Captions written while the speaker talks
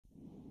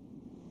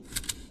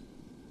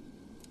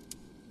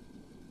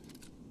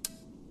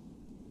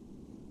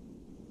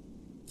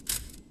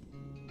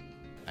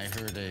I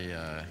heard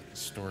a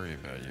story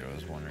about you. I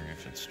was wondering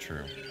if it's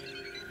true.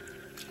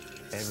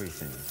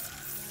 Everything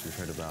you've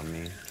heard about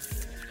me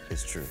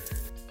is true.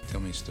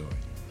 Tell me a story.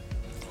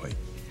 Wait,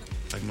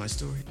 like my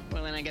story?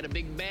 Well, then I got a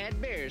big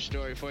bad bear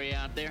story for you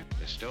out there.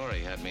 The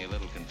story had me a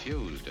little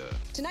confused.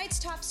 Tonight's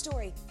top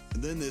story.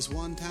 And then this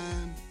one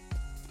time,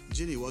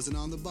 Ginny wasn't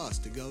on the bus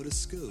to go to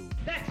school.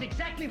 That's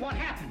exactly what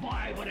happened.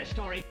 Boy, what a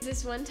story.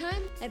 This one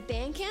time at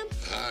band camp?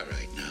 All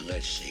right, now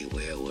let's see,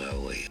 where were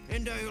we?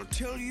 And I'll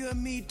tell you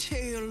me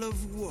tale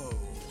of woe.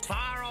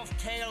 Far-off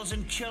tales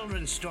and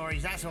children's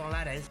stories, that's all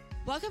that is.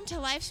 Welcome to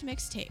Life's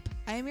Mixtape.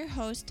 I am your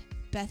host,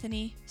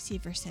 Bethany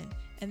Severson,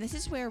 and this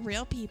is where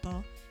real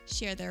people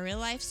share their real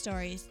life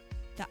stories,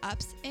 the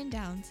ups and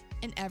downs,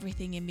 and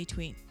everything in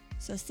between.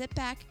 So sit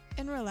back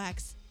and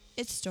relax.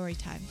 It's story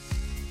time.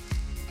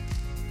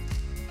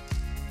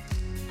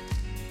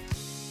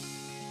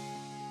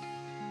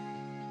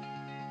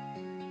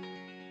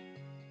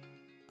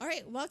 All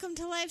right, welcome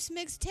to Life's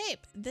Mixtape.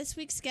 This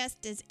week's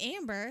guest is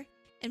Amber,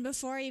 and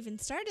before I even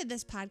started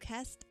this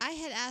podcast, I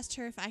had asked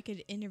her if I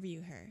could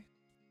interview her.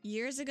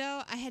 Years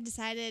ago, I had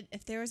decided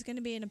if there was going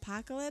to be an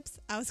apocalypse,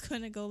 I was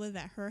going to go live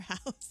at her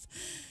house.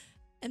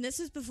 And this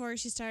was before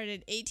she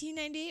started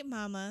 1898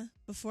 Mama,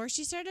 before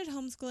she started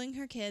homeschooling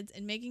her kids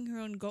and making her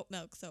own goat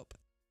milk soap.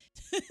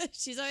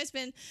 She's always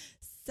been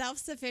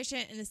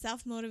self-sufficient and a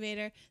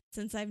self-motivator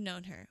since I've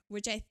known her,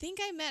 which I think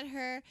I met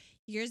her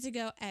years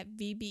ago at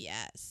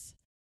VBS.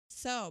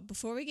 So,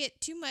 before we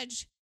get too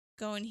much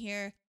going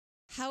here,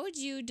 how would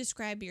you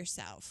describe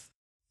yourself?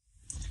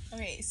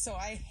 Okay, so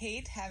I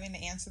hate having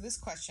to answer this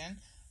question,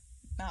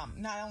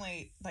 not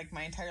only like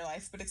my entire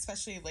life, but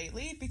especially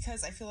lately,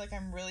 because I feel like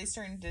I'm really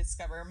starting to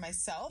discover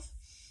myself.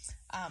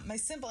 My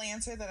simple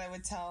answer that I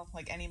would tell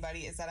like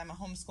anybody is that I'm a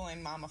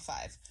homeschooling mom of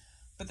 5,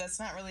 but that's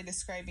not really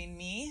describing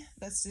me.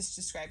 That's just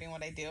describing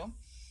what I do.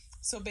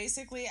 So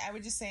basically, I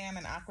would just say I'm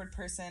an awkward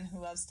person who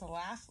loves to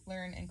laugh,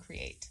 learn, and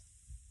create.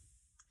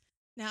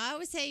 Now, I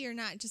would say you're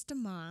not just a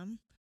mom,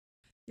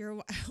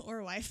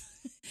 or wife.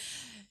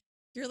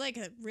 You're like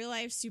a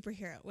real-life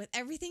superhero. With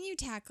everything you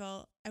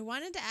tackle, I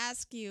wanted to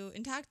ask you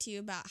and talk to you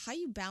about how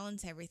you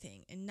balance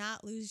everything and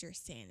not lose your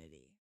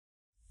sanity.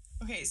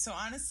 Okay, so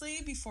honestly,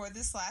 before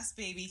this last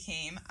baby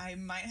came, I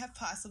might have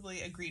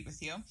possibly agreed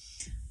with you,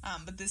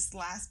 but this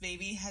last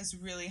baby has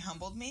really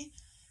humbled me.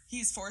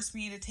 He's forced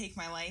me to take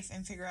my life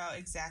and figure out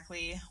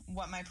exactly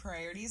what my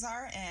priorities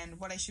are and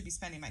what I should be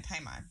spending my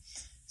time on.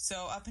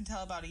 So up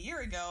until about a year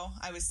ago,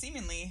 I was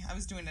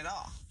doing it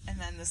all. And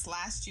then this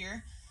last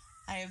year,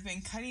 I have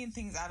been cutting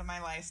things out of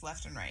my life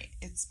left and right.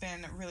 It's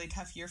been a really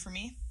tough year for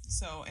me.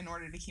 So in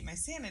order to keep my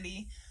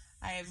sanity,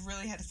 I have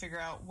really had to figure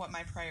out what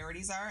my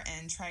priorities are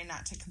and try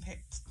not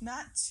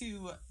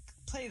to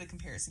play the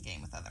comparison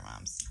game with other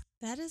moms.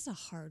 That is a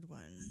hard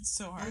one. It's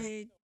so hard.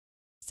 I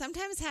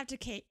sometimes have to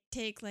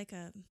take like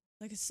a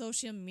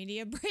social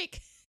media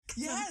break.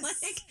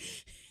 Yes.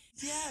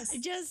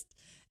 Yes.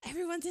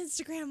 Everyone's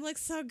Instagram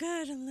looks so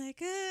good. I'm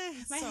like,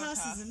 my so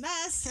house tough. is a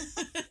mess.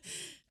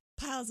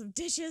 Piles of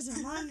dishes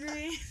and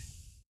laundry.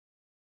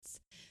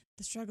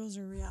 The struggles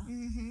are real.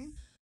 Mm-hmm.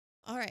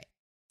 All right.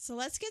 So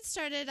let's get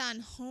started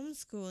on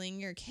homeschooling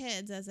your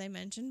kids, as I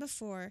mentioned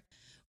before.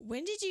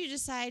 When did you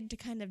decide to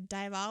kind of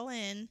dive all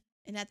in?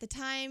 And at the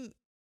time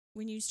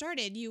when you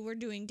started, you were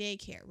doing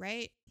daycare,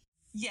 right?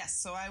 Yes.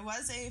 So I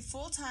was a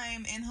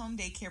full-time in-home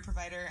daycare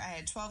provider. I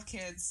had 12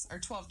 kids, or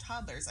 12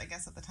 toddlers, I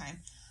guess, at the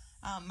time.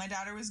 My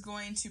daughter was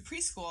going to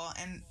preschool,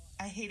 and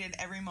I hated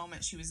every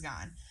moment she was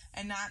gone.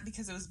 And not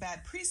because it was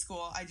bad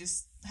preschool, I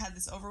just had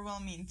this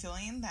overwhelming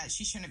feeling that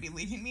she shouldn't be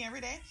leaving me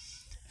every day.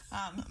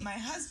 My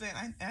husband,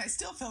 and I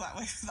still feel that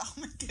way with all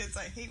my kids,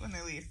 I hate when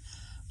they leave,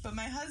 but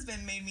my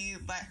husband made me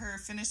let her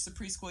finish the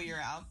preschool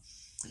year out,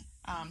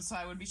 so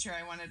I would be sure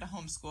I wanted to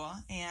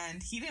homeschool,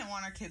 and he didn't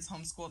want our kids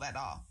homeschooled at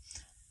all.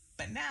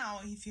 But now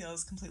he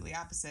feels completely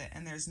opposite,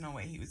 and there's no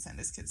way he would send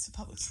his kids to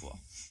public school.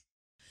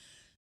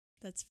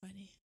 That's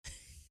funny.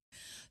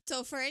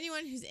 So for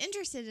anyone who's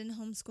interested in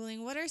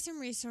homeschooling, what are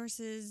some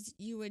resources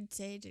you would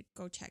say to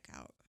go check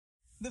out?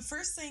 The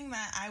first thing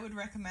that I would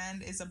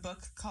recommend is a book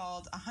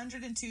called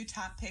 102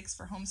 Top Picks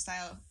for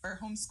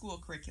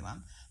Homeschool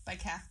Curriculum by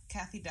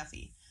Kathy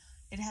Duffy.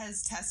 It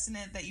has tests in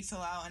it that you fill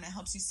out, and it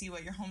helps you see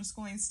what your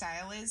homeschooling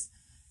style is,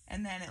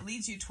 and then it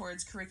leads you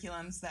towards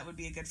curriculums that would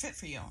be a good fit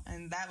for you.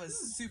 And that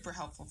was super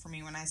helpful for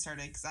me when I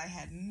started because I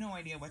had no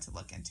idea what to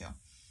look into.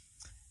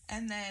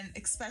 And then,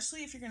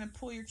 especially if you're going to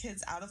pull your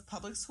kids out of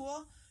public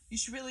school, you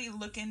should really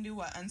look into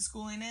what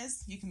unschooling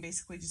is. You can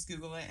basically just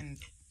Google it and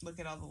look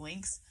at all the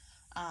links.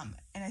 And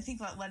I think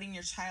that letting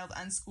your child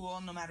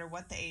unschool, no matter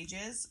what the age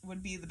is,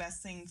 would be the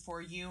best thing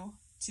for you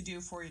to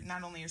do for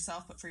not only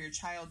yourself, but for your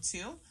child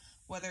too,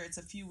 whether it's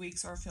a few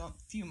weeks or a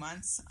few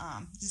months.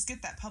 Just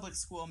get that public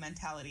school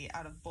mentality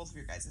out of both of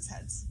your guys'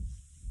 heads.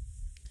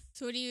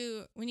 So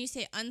when you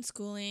say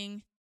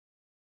unschooling,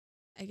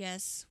 I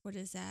guess, what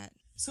is that?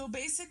 So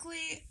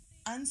basically,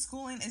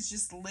 unschooling is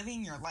just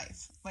living your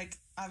life. Like,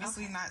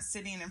 obviously not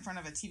sitting in front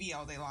of a TV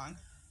all day long,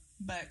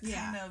 but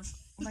kind of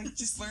like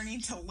just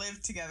learning to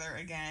live together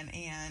again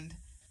and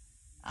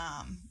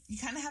you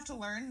kind of have to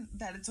learn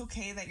that it's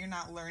okay that you're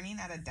not learning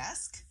at a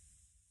desk.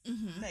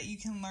 Mm-hmm. That you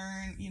can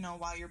learn,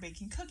 while you're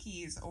baking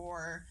cookies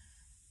or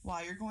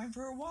while you're going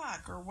for a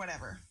walk or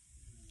whatever.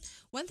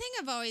 One thing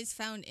I've always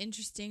found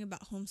interesting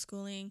about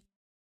homeschooling,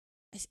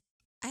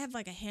 I have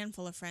like a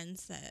handful of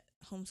friends that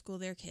homeschool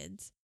their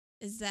kids,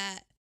 is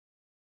that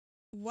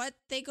what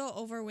they go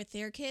over with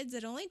their kids,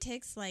 it only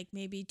takes like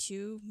maybe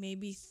 2,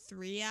 maybe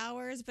 3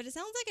 hours, but it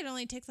sounds like it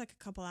only takes like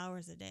a couple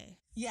hours a day.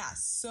 Yeah,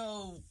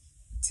 so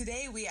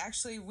today we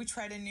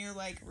tried a new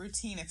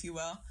routine, if you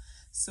will.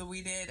 So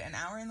we did an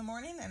hour in the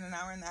morning and an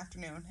hour in the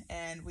afternoon,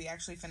 and we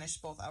actually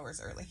finished both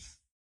hours early.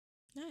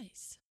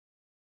 Nice.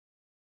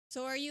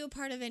 So are you a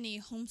part of any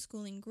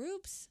homeschooling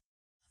groups?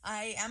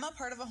 I am a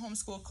part of a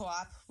homeschool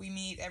co-op. We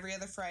meet every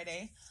other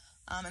Friday.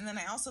 And then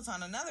I also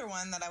found another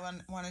one that I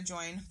want to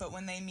join, but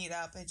when they meet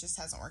up, it just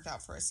hasn't worked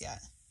out for us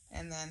yet.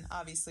 And then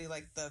obviously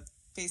the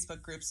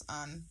Facebook groups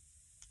on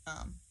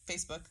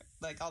Facebook,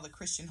 all the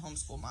Christian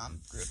homeschool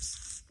mom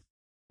groups.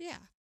 Yeah.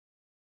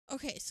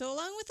 Okay, so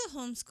along with the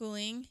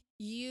homeschooling,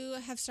 you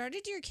have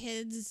started your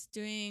kids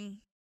doing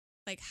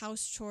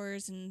house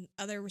chores and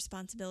other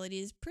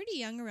responsibilities pretty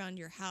young around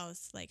your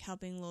house, like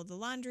helping load the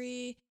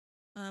laundry.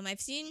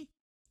 I've seen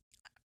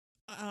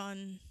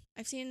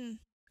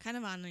kind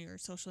of on your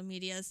social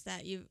medias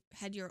that you've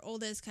had your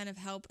oldest kind of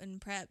help and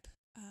prep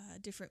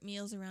different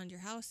meals around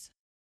your house.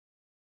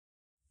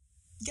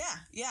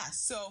 Yeah.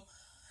 So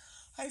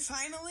I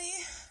finally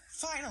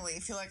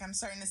feel like I'm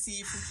starting to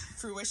see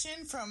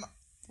fruition from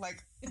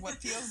what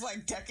feels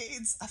like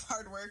decades of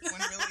hard work when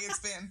really it's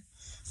been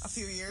a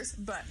few years.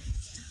 But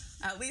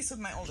at least with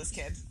my oldest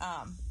kid.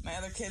 My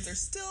other kids are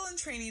still in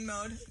training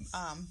mode.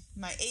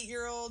 My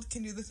 8-year-old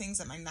can do the things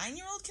that my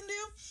 9-year-old can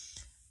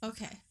do.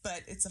 Okay.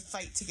 But it's a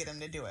fight to get him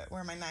to do it,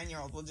 where my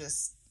 9-year-old will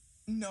just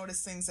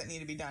notice things that need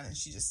to be done, and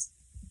she just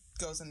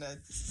goes into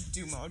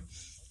do mode.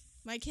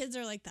 My kids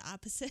are like the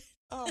opposite.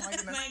 Oh, my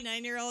goodness. My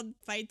 9-year-old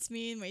fights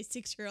me, and my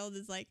 6-year-old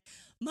is like,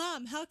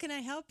 Mom, how can I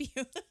help you?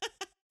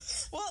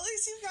 Well, at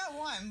least you've got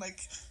one.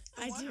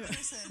 I do.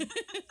 Person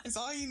is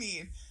all you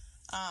need.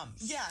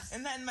 Yeah,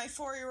 and then my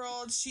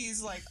 4-year-old,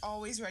 she's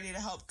always ready to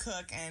help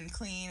cook and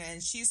clean,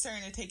 and she's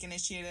starting to take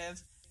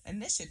initiative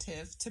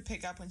to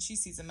pick up when she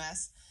sees a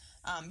mess,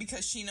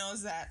 because she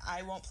knows that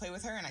I won't play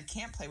with her and I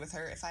can't play with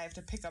her if I have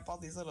to pick up all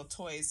these little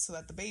toys so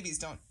that the babies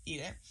don't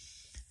eat it.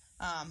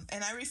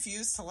 And I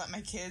refuse to let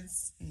my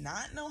kids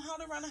not know how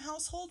to run a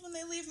household when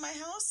they leave my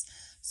house.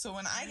 So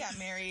when I got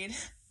married,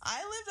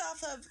 I lived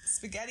off of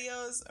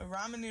SpaghettiOs,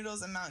 ramen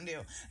noodles, and Mountain Dew.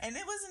 And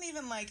it wasn't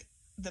even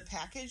the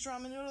packaged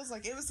ramen noodles.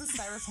 It was the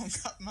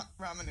styrofoam cup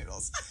ramen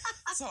noodles.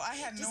 So I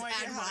had no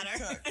idea how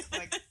to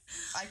cook.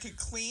 I could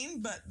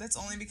clean, but that's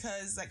only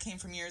because that came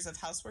from years of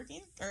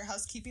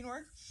housekeeping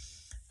work.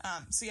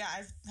 So yeah,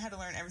 I've had to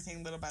learn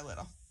everything little by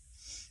little.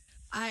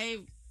 I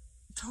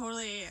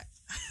totally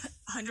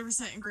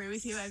 100% agree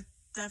with you. I've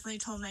definitely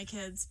told my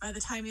kids, by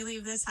the time you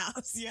leave this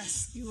house,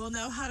 yes, you will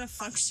know how to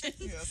function.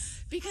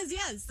 Yes. Because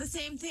it's the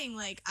same thing.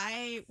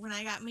 When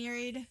I got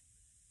married,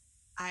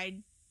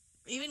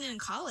 even in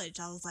college,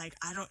 I was like,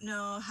 I don't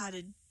know how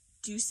to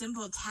do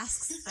simple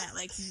tasks that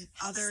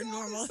other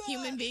normal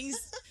human beings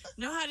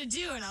know how to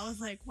do. And I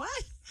was like,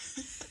 what?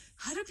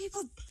 How do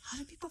people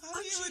function?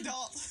 How do you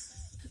adult?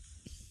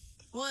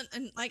 Well,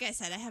 and like I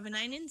said, I have a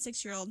 9 and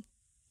 6-year-old,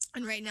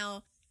 and right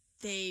now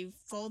they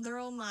fold their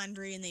own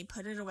laundry and they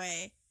put it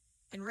away.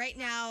 And right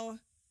now,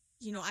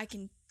 I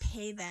can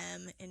pay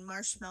them in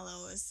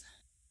marshmallows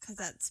because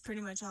that's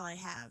pretty much all I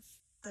have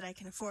that I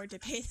can afford to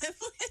pay them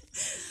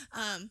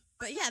with.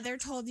 But yeah, they're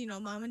told,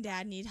 Mom and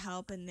Dad need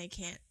help and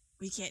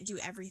we can't do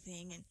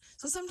everything. And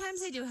so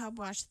sometimes they do help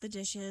wash the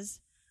dishes,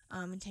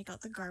 and take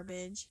out the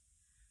garbage.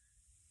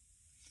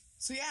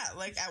 So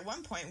yeah, at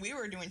one point we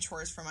were doing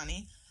chores for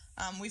money.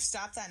 We've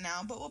stopped that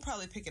now, but we'll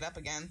probably pick it up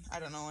again. I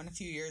don't know, in a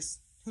few years.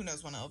 Who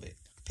knows when it'll be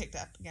picked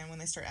up again, when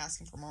they start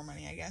asking for more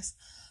money, I guess.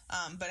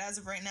 But as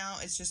of right now,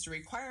 it's just a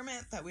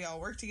requirement that we all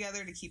work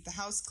together to keep the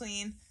house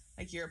clean.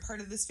 You're a part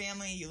of this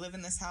family, you live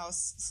in this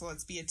house, so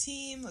let's be a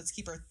team, let's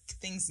keep our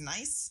things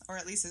nice, or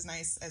at least as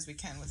nice as we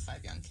can with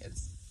 5 young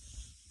kids.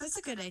 That's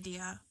a good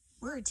idea.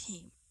 We're a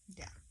team.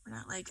 Yeah. We're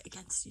not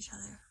against each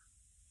other.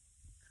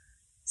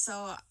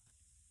 So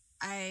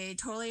I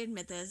totally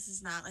admit this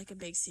is not a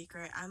big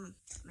secret. I'm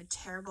a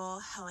terrible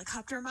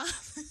helicopter mom.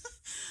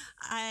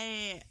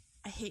 I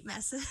hate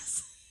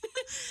messes.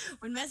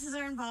 When messes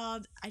are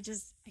involved, I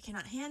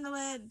cannot handle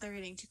it. They're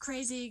getting too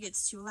crazy, it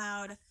gets too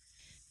loud.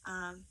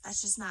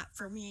 That's just not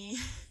for me.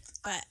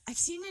 But I've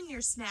seen in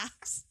your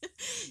snaps,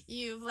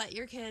 you've let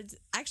your kids,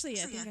 I think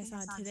I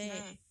saw it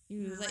today.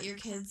 You let your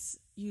kids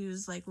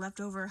use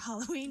leftover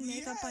Halloween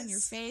makeup on your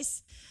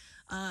face.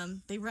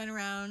 They run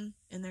around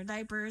in their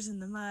diapers in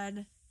the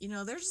mud.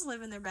 They're just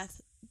living their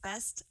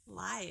best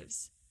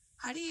lives.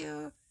 How do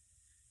you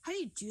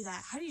do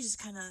that? How do you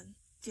just kind of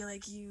feel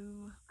like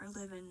you are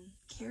living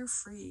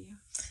carefree?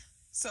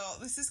 So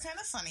this is kind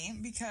of funny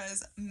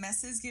because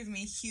messes give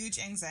me huge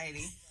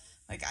anxiety.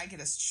 I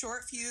get a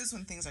short fuse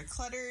when things are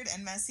cluttered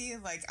and messy.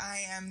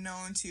 I am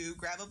known to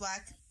grab a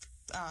black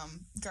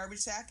garbage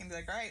sack and be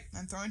like, all right,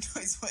 I'm throwing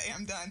toys away,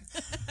 I'm done.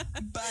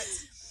 But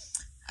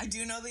I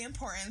do know the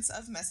importance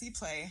of messy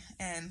play,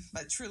 and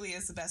that truly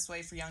is the best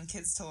way for young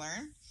kids to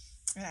learn.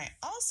 And I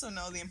also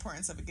know the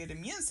importance of a good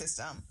immune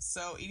system,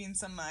 so eating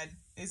some mud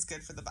is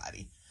good for the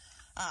body.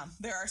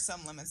 There are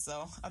some limits,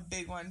 though. A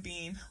big one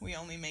being we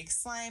only make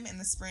slime in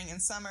the spring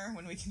and summer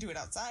when we can do it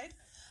outside.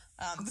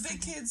 The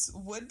big kids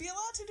would be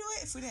allowed to do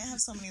it if we didn't have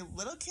so many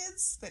little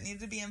kids that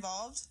needed to be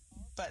involved,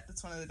 but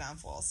that's one of the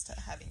downfalls to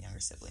having younger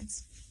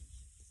siblings.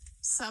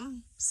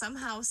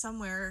 Somehow,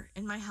 somewhere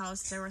in my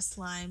house, there was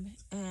slime,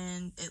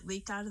 and it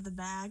leaked out of the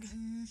bag.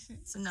 Mm-hmm.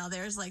 So now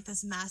there's like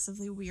this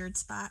massively weird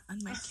spot on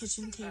my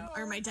kitchen table,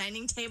 or my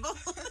dining table.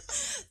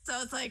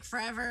 So it's like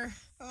forever,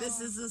 this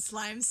is a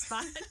slime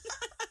spot.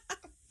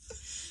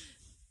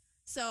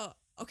 So,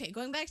 okay,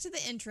 going back to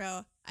the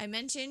intro, I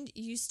mentioned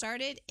you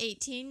started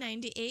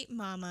 1898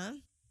 Mama.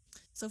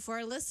 So for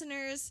our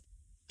listeners,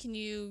 can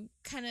you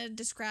kind of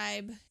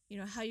describe,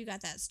 how you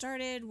got that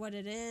started, what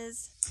it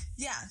is?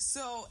 Yeah,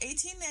 so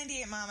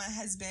 1898 Mama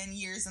has been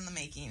years in the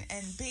making,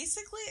 and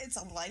basically it's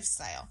a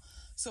lifestyle.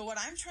 So what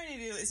I'm trying to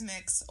do is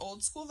mix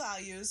old school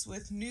values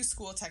with new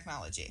school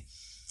technology.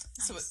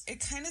 Nice. So it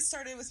kind of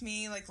started with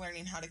me like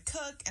learning how to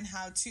cook and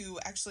how to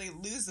actually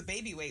lose the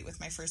baby weight with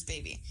my first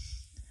baby.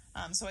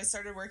 So I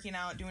started working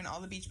out, doing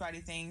all the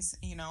Beachbody things,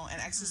 and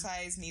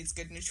exercise needs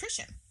good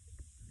nutrition.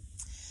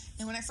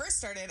 And when I first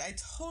started, I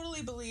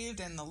totally believed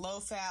in the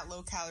low-fat,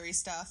 low-calorie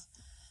stuff.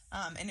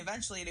 And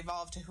eventually it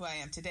evolved to who I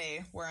am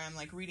today, where I'm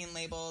like reading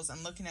labels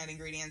and looking at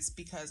ingredients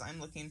because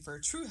I'm looking for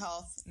true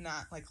health,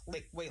 not like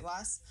weight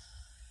loss.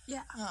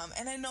 Yeah.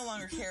 And I no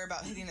longer care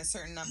about hitting a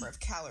certain number of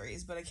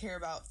calories, but I care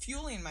about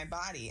fueling my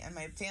body and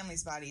my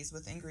family's bodies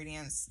with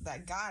ingredients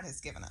that God has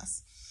given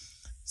us.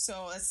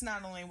 So it's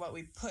not only what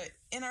we put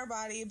in our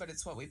body, but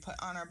it's what we put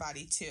on our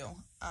body too.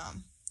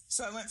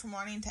 So I went from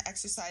wanting to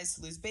exercise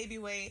to lose baby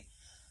weight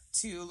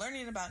to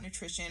learning about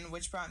nutrition,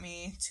 which brought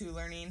me to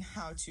learning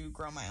how to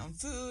grow my own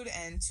food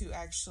and to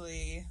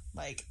actually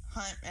like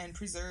hunt and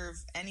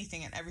preserve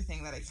anything and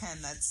everything that I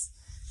can that's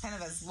kind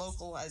of as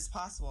local as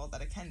possible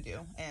that I can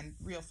do, and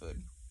real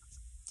food.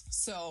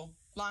 So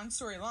long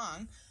story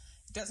long,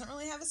 it doesn't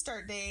really have a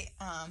start date,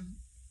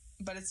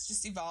 but it's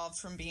just evolved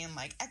from being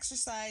like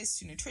exercise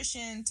to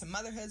nutrition to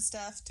motherhood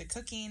stuff to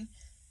cooking.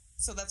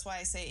 So that's why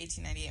I say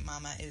 1898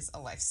 Mama is a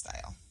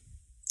lifestyle.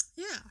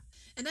 Yeah.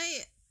 And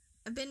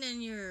I've been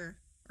in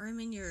I'm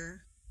in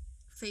your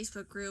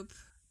Facebook group,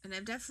 and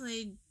I've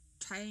definitely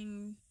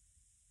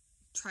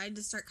tried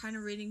to start kind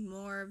of reading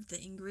more of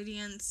the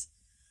ingredients.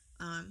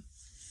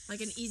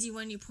 Like an easy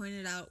one you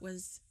pointed out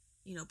was,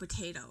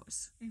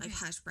 potatoes, like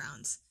hash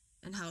browns.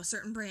 And how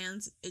certain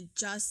brands, it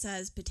just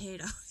says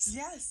potatoes.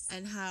 Yes.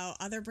 And how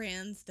other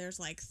brands, there's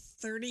like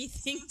 30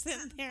 things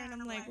in there. And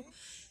I'm like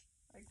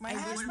my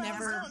hash browns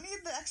don't need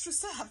the extra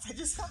stuff. I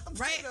just want the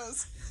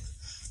potatoes.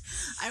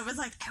 Right. I was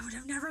like, I would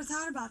have never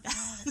thought about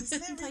that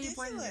until you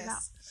pointed it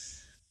out.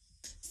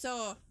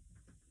 So,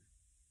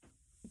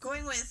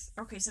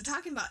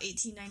 talking about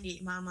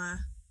 1898 Mama,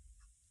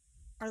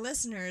 our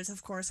listeners,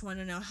 of course, want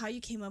to know how you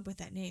came up with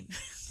that name.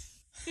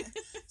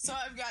 So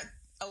I've got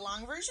a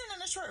long version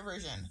and a short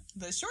version.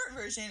 The short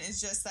version is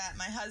just that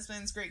my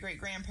husband's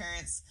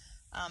great-great-grandparents,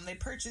 they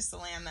purchased the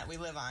land that we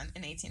live on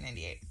in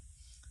 1898.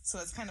 So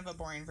that's kind of a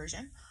boring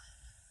version.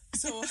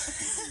 So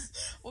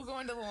we'll go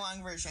into the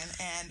long version.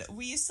 And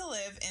we used to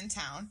live in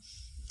town,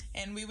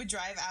 and we would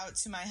drive out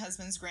to my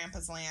husband's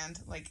grandpa's land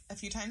like a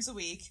few times a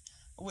week,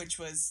 which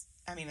was,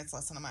 it's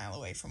less than a mile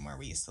away from where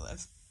we used to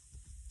live.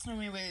 And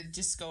we would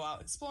just go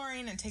out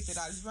exploring and take the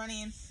dogs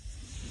running.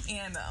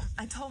 And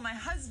I told my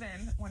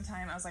husband one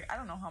time, I was like, I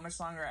don't know how much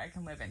longer I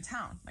can live in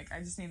town. Like, I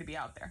just need to be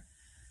out there.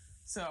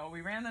 So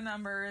we ran the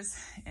numbers,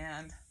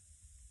 and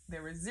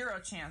there was zero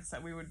chance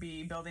that we would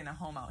be building a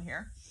home out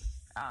here,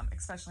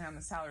 especially on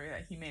the salary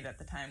that he made at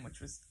the time,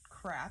 which was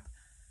crap.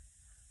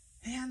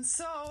 And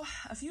so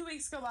a few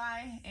weeks go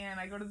by, and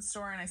I go to the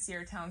store, and I see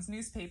our town's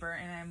newspaper,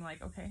 and I'm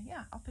like, okay,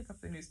 yeah, I'll pick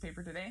up the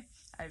newspaper today.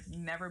 I've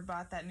never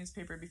bought that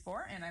newspaper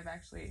before, and I've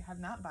actually have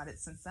not bought it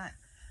since then.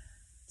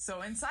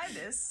 So inside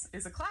this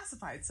is a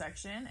classified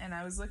section, and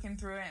I was looking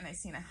through it, and I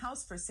seen a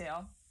house for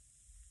sale,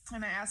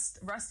 and I asked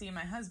Rusty,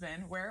 my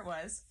husband, where it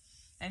was,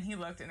 and he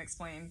looked and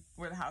explained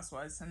where the house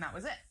was, and that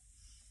was it.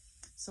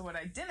 So what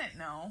I didn't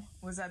know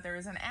was that there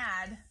was an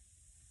ad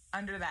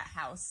under that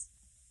house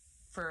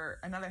for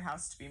another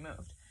house to be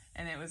moved,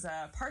 and it was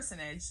a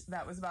parsonage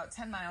that was about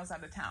 10 miles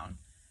out of town.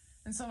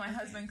 And so my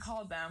husband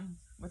called them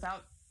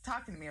without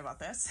talking to me about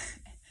this,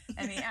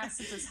 and he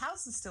asked if this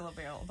house is still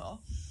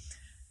available.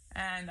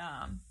 And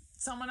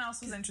someone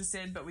else was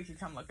interested, but we could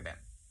come look at it.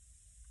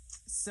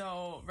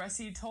 So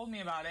Rusty told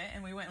me about it,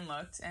 and we went and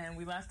looked, and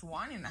we left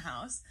wanting the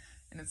house.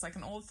 And it's like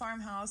an old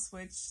farmhouse,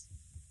 which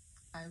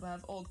I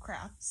love old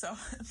crap, so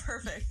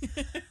perfect.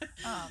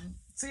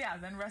 So yeah,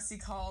 then Rusty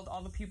called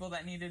all the people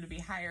that needed to be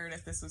hired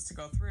if this was to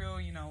go through,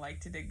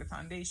 like to dig the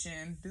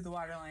foundation, do the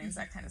water lines,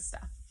 that kind of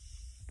stuff.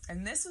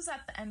 And this was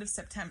at the end of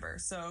September,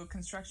 so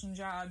construction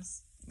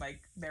jobs, like,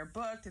 they're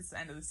booked. It's the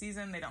end of the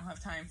season. They don't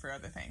have time for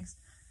other things.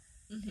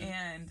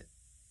 And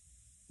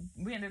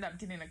we ended up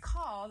getting a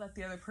call that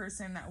the other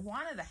person that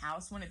wanted the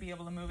house wouldn't be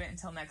able to move it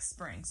until next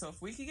spring. So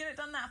if we could get it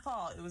done that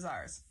fall, it was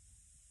ours.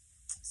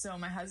 So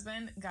my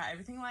husband got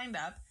everything lined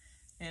up,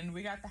 and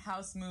we got the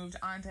house moved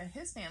onto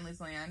his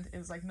family's land. It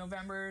was like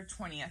November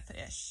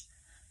 20th-ish.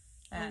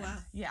 Oh, wow.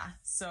 Yeah,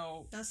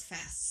 so... That's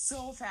fast.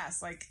 So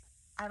fast. Like,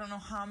 I don't know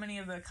how many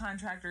of the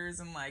contractors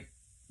and, like,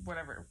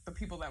 whatever, the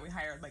people that we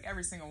hired, like,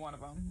 every single one of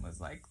them was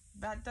like,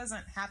 that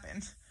doesn't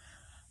happen.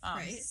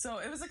 Right. So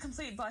it was a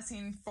complete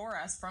blessing for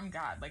us from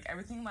God. Like,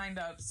 everything lined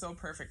up so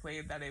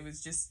perfectly that it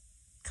was just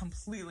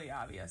completely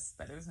obvious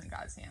that it was in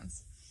God's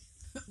hands.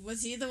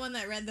 Was he the one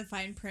that read the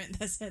fine print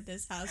that said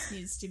this house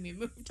needs to be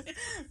moved?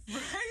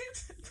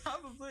 Right?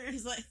 Probably.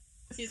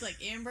 He's like,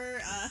 Amber,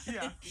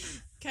 yeah.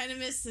 kind of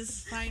missed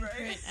this fine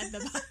print at the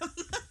bottom.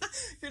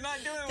 You're not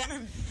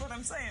doing what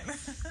I'm saying.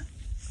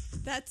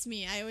 That's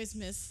me. I always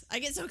miss. I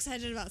get so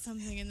excited about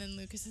something, and then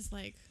Lucas is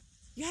like,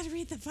 you got to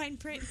read the fine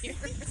print here.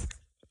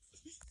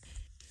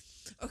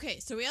 Okay,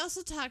 so we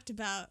also talked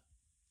about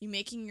you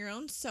making your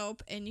own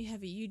soap, and you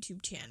have a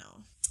YouTube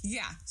channel.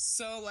 Yeah,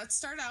 so let's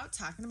start out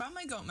talking about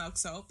my goat milk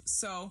soap.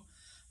 So,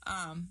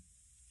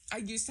 I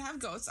used to have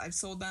goats. I've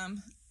sold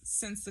them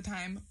since the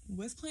time,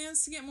 with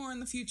plans to get more in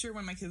the future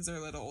when my kids are a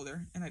little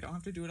older, and I don't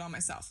have to do it all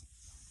myself.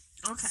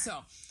 Okay. So,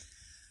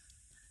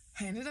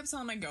 I ended up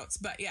selling my goats.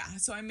 But yeah,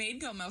 so I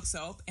made goat milk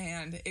soap,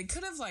 and it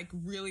could have, like,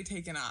 really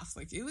taken off.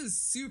 Like, it was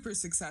super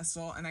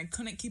successful, and I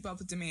couldn't keep up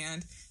with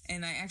demand,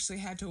 and I actually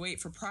had to wait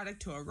for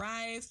product to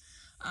arrive,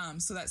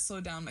 so that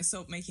slowed down my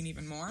soap making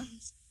even more.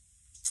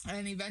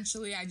 And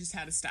eventually, I just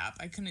had to stop.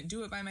 I couldn't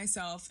do it by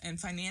myself, and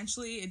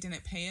financially, it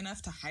didn't pay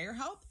enough to hire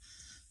help.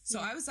 So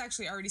I was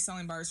actually already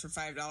selling bars for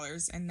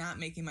 $5 and not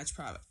making much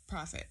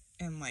profit.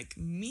 And like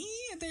me,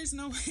 there's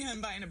no way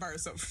I'm buying a bar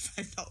of soap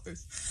for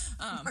 $5.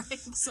 Right.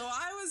 So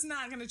I was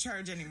not going to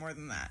charge any more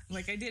than that.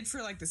 Like I did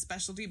for like the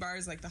specialty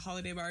bars, like the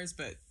holiday bars,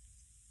 but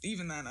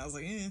even then I was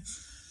like, eh.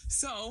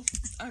 So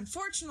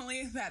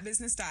unfortunately, that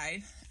business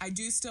died. I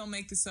do still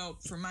make the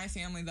soap for my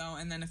family though,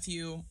 and then a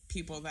few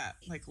people that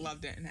like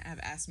loved it and have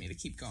asked me to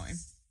keep going.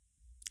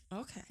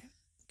 Okay.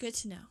 Good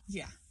to know.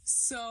 Yeah.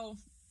 So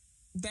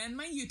then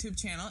my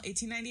YouTube channel,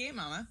 1898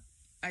 Mama,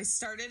 I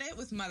started it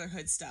with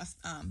motherhood stuff.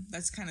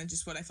 That's kind of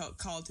just what I felt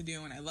called to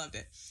do, and I loved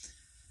it.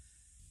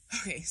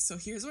 Okay, so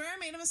here's where I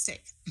made a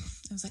mistake.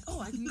 I was like, oh,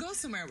 I can go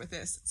somewhere with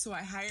this. So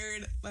I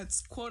hired,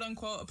 let's quote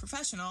unquote, a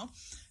professional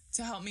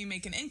to help me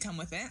make an income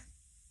with it.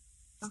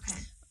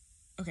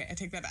 Okay, I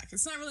take that back.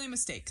 It's not really a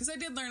mistake, because I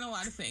did learn a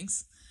lot of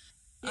things.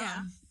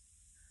 Yeah.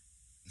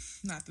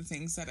 Not the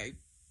things that I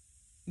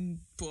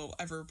will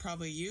ever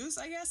probably use,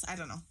 I guess. I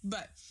don't know.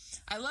 But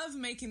I love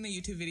making the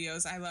YouTube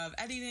videos. I love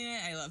editing it.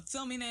 I love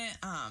filming it.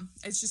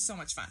 It's just so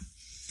much fun.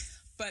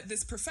 But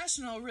this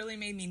professional really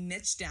made me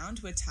niche down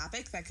to a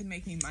topic that could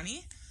make me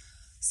money.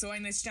 So I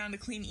niched down to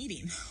clean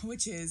eating,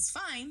 which is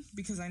fine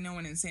because I know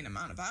an insane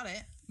amount about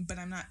it, but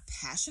I'm not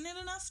passionate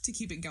enough to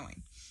keep it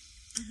going.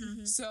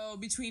 Mm-hmm. So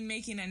between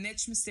making a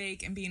niche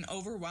mistake and being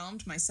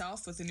overwhelmed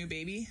myself with a new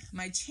baby,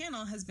 my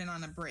channel has been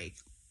on a break.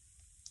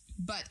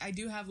 But I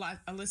do have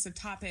a list of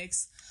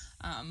topics,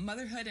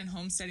 motherhood and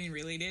homesteading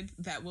related,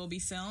 that will be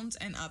filmed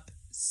and up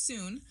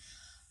soon.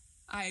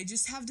 I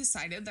just have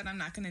decided that I'm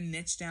not going to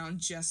niche down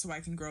just so I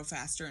can grow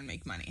faster and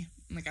make money.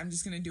 Like, I'm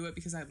just going to do it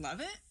because I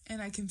love it,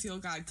 and I can feel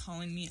God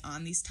calling me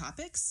on these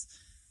topics,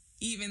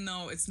 even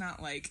though it's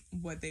not like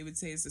what they would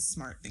say is a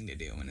smart thing to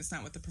do, and it's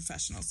not what the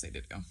professionals say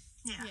to do.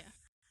 Yeah.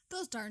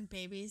 Those darn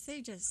babies,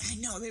 they just... I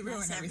know, they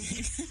ruin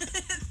everything.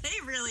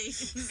 They really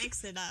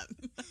mix it up.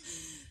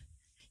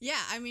 Yeah,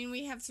 I mean,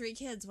 we have 3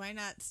 kids. Why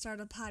not start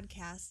a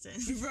podcast?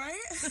 Right?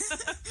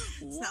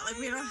 It's not like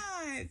we don't.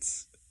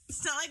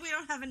 It's not like we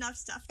don't have enough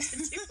stuff to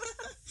do.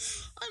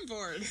 I'm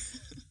bored.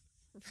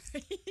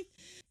 Right?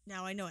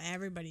 Now I know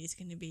everybody's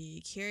going to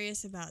be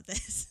curious about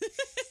this.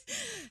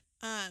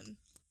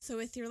 So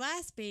with your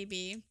last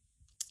baby,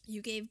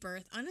 you gave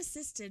birth,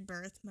 unassisted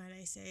birth, might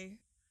I say,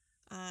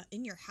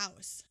 in your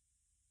house.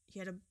 You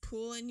had a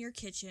pool in your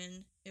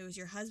kitchen. It was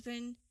your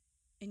husband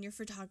and your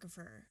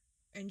photographer.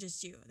 And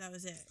just you. That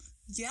was it.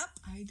 Yep,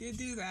 I did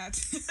do that.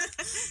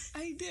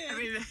 I did.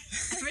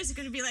 Everybody's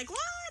going to be like,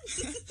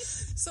 what?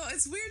 So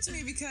it's weird to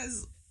me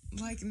because,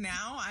 like,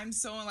 now I'm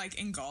so,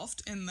 like,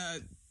 engulfed in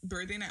the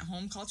birthing at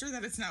home culture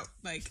that it's not,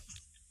 like,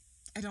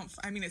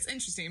 it's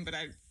interesting, but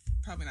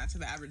probably not to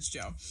the average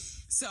Joe.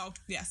 So,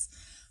 yes,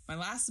 my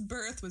last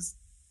birth was,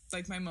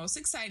 like, my most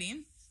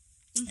exciting,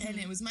 and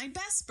it was my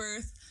best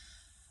birth.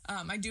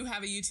 I do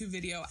have a YouTube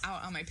video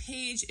out on my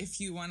page if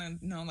you want to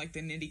know, like, the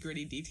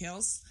nitty-gritty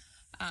details.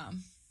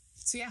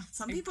 So yeah.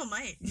 Some people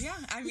might. Yeah,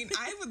 I mean,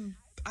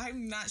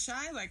 I'm not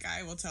shy, like,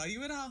 I will tell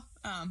you it all.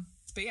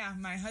 But yeah,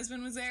 my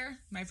husband was there.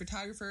 My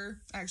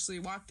photographer actually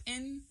walked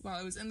in while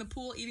I was in the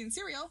pool eating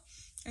cereal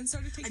and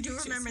started taking pictures.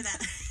 I do remember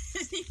that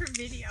in your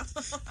video.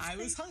 I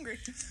was hungry.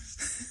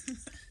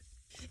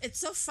 It's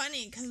so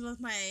funny because with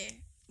my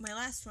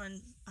last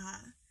one,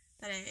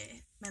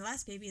 my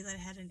last baby that I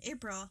had in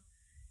April,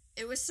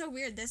 it was so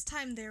weird. This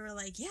time they were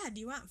like, yeah,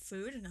 do you want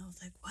food? And I was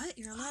like, what?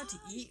 You're allowed to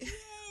eat?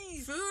 Yay.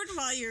 food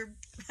while you're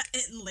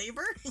in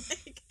labor.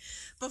 Like,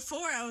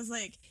 before I was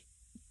like,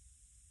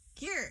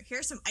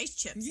 here's some ice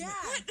chips. Yeah. Like,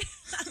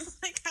 what? I was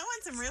like, I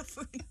want some real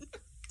food.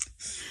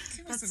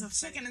 Give us some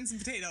chicken and some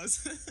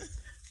potatoes.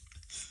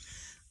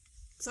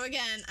 So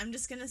again, I'm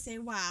just going to say,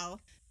 wow,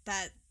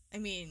 that, I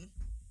mean,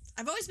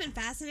 I've always been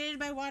fascinated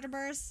by water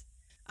births,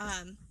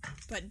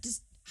 but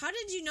just, how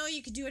did you know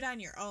you could do it on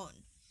your own?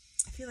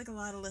 I feel like a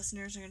lot of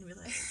listeners are going to be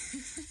like,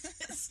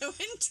 so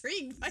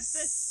intrigued by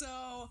this.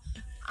 So,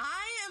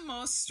 I am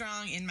most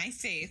strong in my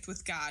faith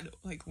with God,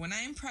 like when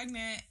I am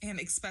pregnant and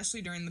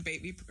especially during the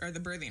baby or the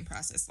birthing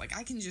process. Like,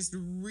 I can just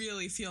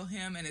really feel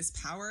him and his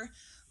power,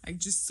 like,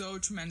 just so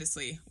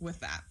tremendously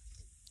with that.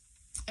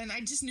 And I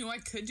just knew I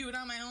could do it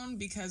on my own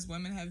because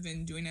women have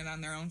been doing it on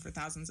their own for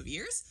thousands of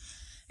years.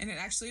 And it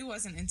actually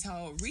wasn't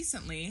until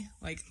recently,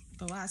 like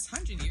the last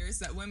 100 years,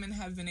 that women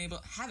haven't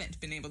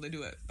been able to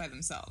do it by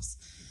themselves,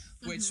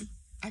 which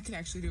I could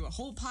actually do a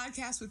whole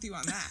podcast with you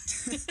on that.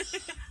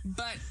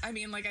 But I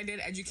mean, like, I did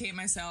educate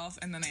myself,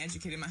 and then I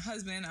educated my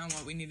husband on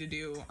what we need to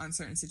do on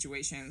certain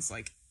situations,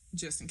 like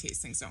just in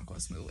case things don't go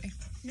smoothly.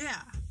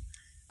 Yeah.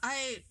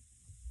 I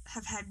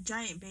have had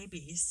giant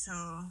babies,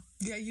 so...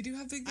 Yeah, you do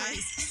have big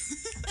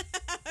babies.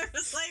 I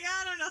was like,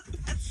 I don't know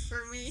if that's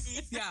for me.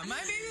 Yeah, my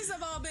babies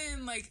have all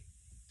been, like,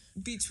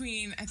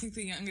 between, I think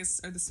the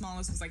youngest, or the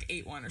smallest was, like,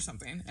 8'1" or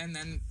something, and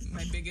then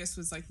my biggest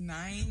was, like,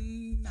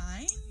 9'10".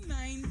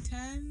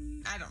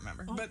 I don't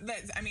remember. Oh. But,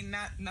 that, I mean,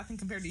 nothing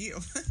compared to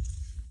you.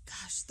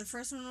 Gosh, the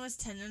first one was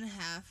 10 and a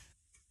half,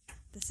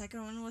 the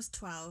second one was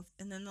 12,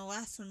 and then the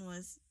last one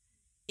was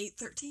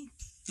 8'13".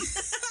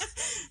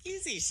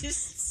 Easy. She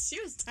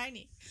was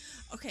tiny.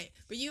 Okay,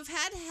 but you've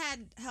had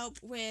help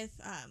with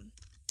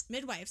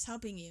midwives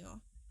helping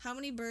you. How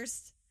many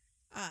births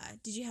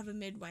did you have a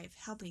midwife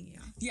helping you?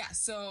 Yeah,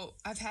 so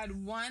I've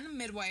had one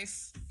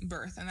midwife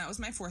birth, and that was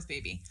my fourth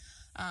baby.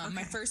 Okay.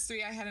 My first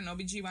three, I had an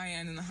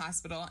OBGYN in the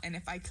hospital, and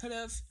if I could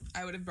have,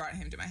 I would have brought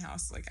him to my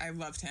house. Like, I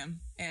loved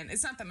him. And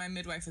it's not that my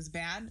midwife was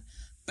bad,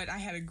 but I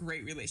had a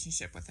great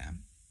relationship with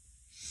him.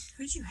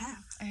 Who did you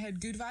have? I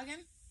had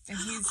Gudvagen. And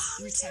he's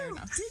retired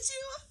now. Did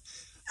you?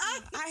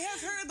 I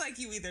have heard, like,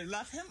 you either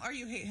love him or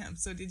you hate him.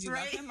 So did you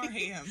love him or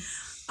hate him?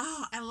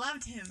 Oh, I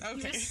loved him.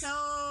 Okay.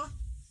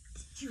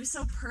 He was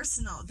so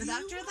personal. The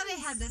doctor that I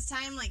had this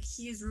time, like,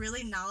 he was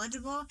really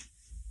knowledgeable,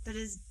 but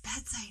his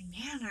bedside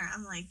manner,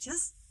 I'm like,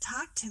 just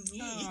talk to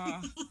me.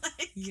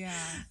 Like, yeah.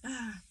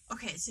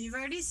 Okay, so you've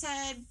already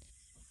said,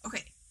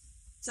 okay.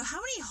 So how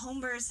many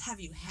home births have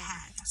you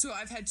had? So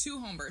I've had 2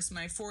 home births.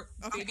 My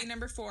baby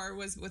number 4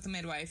 was with a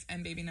midwife,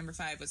 and baby number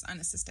 5 was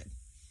unassisted.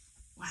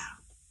 Wow,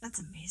 that's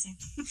amazing.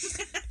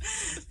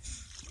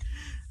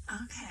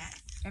 Okay.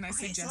 And I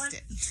suggest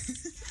it.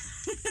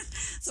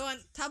 So on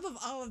top of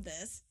all of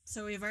this,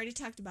 so we've already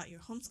talked about your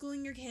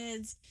homeschooling your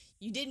kids.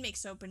 You did make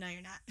soap, but now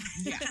you're not.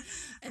 Yeah.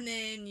 And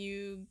then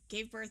you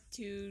gave birth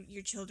to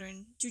your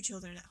children, 2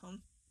 children at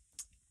home.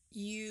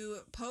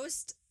 You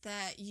post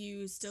that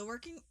you're still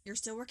working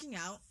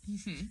out.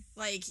 Mm-hmm.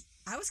 Like,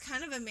 I was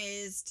kind of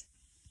amazed.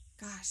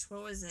 Gosh,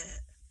 what was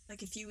it?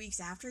 Like a few weeks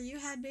after you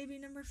had baby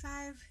number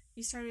 5,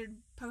 you started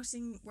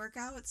posting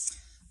workouts?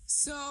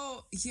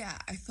 So, yeah,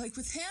 like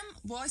with him,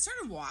 well, I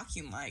started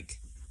walking like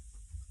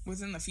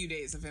within a few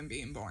days of him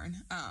being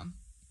born.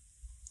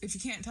 If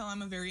you can't tell,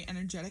 I'm a very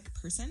energetic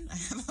person. I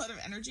have a lot of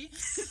energy.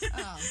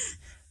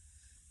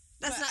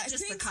 That's not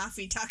just the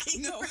coffee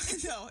talking. No.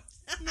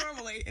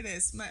 Normally it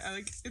is.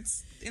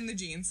 It's in the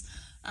genes.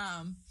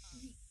 I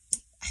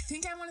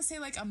think I want to say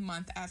like a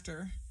month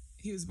after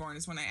he was born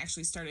is when I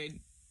actually started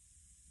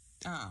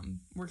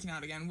working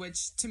out again,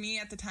 which to me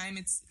at the time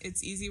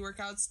it's easy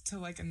workouts. To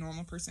like a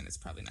normal person, it's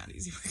probably not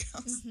easy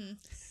workouts. Mm-hmm.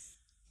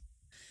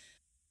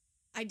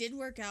 I did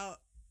work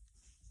out.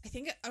 I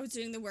think I was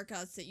doing the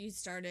workouts that you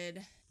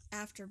started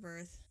after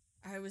birth.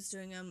 I was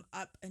doing them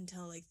up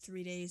until like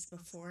 3 days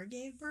before I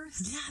gave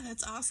birth. Yeah,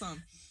 that's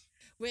awesome.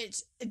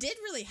 Which did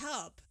really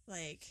help,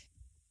 like,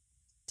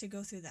 to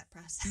go through that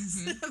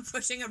process of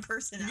pushing a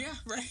person out. Yeah,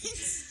 right.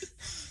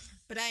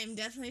 But I am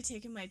definitely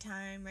taking my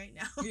time right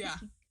now. Yeah.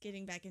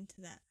 Getting back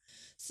into that.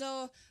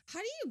 So how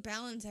do you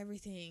balance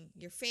everything?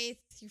 Your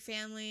faith, your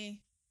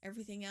family,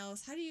 everything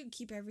else? How do you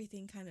keep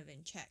everything kind of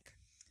in check?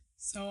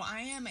 So I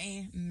am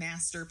a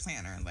master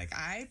planner. Like,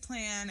 I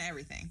plan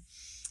everything.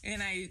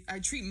 And I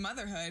treat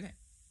motherhood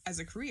as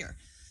a career.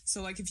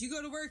 So, like, if you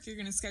go to work, you're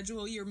going to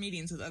schedule your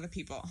meetings with other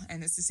people.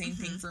 And it's the same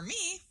thing for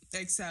me,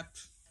 except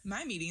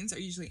my meetings are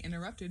usually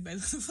interrupted by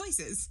little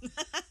voices.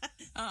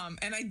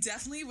 And I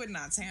definitely would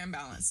not say I'm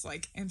balanced.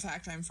 Like, in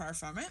fact, I'm far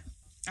from it.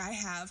 I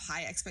have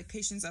high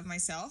expectations of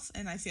myself,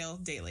 and I fail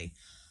daily.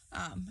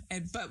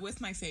 But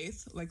with my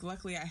faith, like,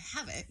 luckily I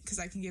have it because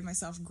I can give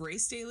myself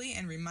grace daily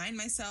and remind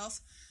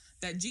myself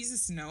that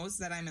Jesus knows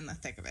that I'm in the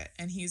thick of it,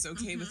 and he's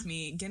okay with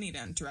me getting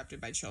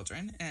interrupted by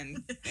children.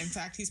 And in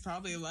fact, he's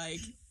probably like,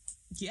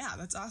 yeah,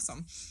 that's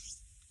awesome.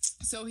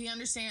 So he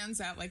understands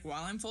that, like,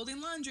 while I'm folding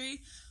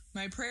laundry,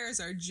 my prayers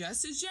are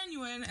just as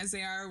genuine as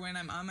they are when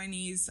I'm on my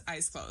knees,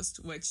 eyes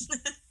closed, which,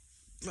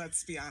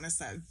 let's be honest,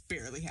 that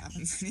barely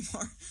happens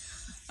anymore.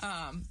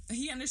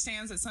 He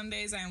understands that some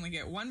days I only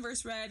get one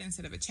verse read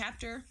instead of a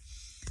chapter.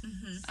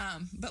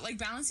 But like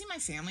balancing my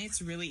family,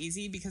 it's really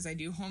easy because I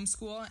do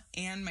homeschool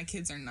and my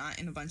kids are not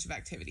in a bunch of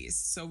activities.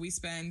 So we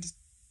spend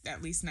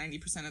at least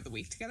 90% of the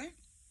week together.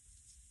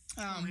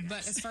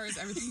 But as far as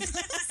everything goes,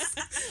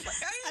 like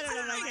I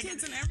don't know my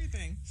kids and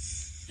everything.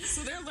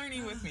 So they're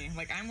learning with me.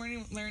 Like I'm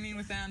learning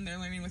with them. They're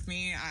learning with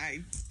me. I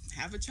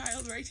have a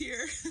child right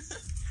here.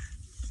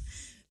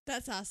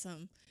 That's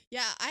awesome.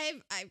 Yeah,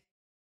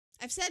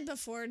 I've said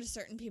before to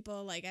certain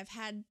people, like I've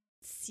had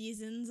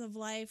seasons of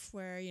life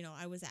where, you know,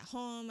 I was at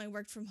home, I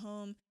worked from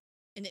home,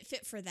 and it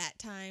fit for that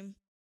time,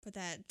 but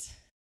that's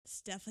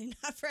definitely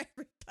not for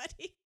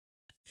everybody.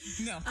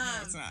 No,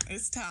 it's not.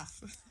 It's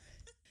tough.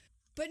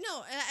 But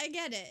no, I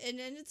get it, and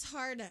it's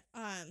hard.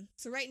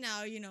 So right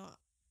now, you know,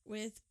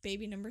 with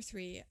baby number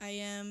 3, I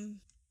am,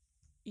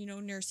 you know,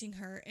 nursing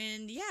her,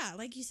 and yeah,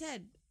 like you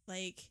said,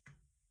 like,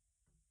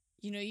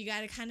 you know, you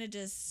got to kind of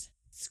just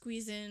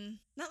squeeze in,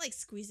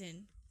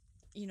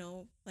 you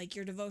know, like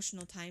your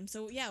devotional time.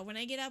 So yeah, when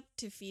I get up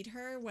to feed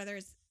her, whether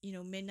it's, you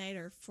know, midnight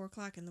or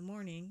 4:00 in the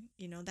morning,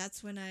 you know,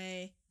 that's when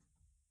I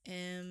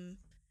am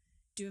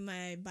doing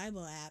my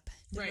Bible app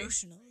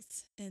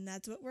devotionals, and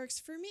that's what works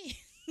for me.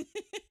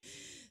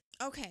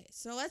 Okay,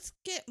 so let's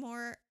get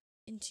more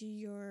into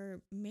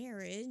your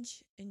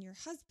marriage and your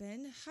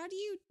husband. How do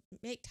you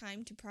make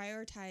time to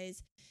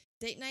prioritize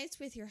date nights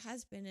with your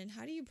husband, and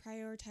how do you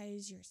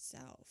prioritize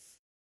yourself?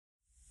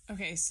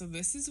 Okay, so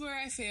this is where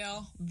I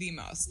fail the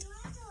most.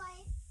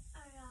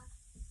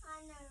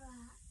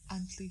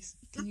 Please,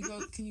 can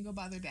you go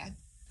bother Dad?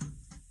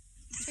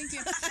 Thank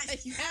you.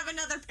 You have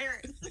another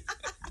parent.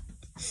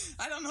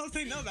 I don't know if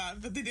they know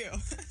that, but they do.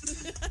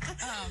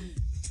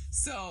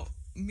 So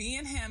me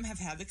and him have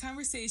had the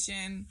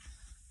conversation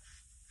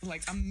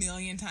like a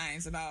million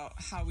times about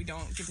how we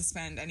don't get to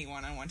spend any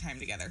one-on-one time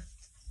together.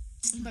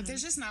 But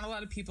there's just not a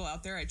lot of people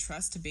out there I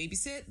trust to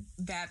babysit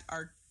that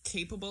are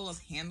capable of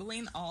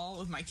handling all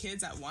of my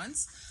kids at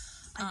once.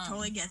 I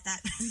totally get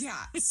that.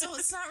 Yeah. So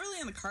it's not really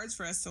in the cards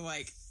for us to,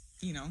 like,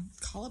 you know,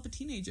 call up a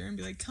teenager and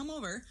be like, come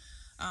over.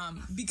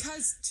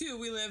 Because, too,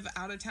 we live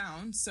out of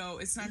town. So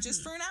it's not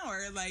just for an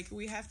hour. Like,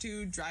 we have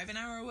to drive an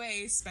hour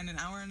away, spend an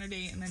hour on a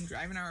date, and then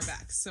drive an hour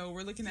back. So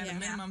we're looking at a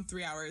minimum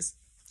 3 hours.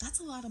 That's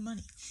a lot of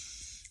money.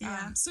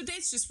 Yeah. So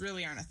dates just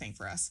really aren't a thing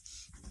for us.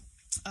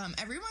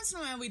 Every once in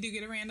a while, we do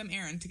get a random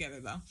errand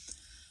together, though.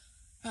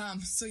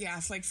 So yeah,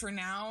 it's like for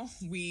now,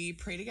 we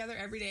pray together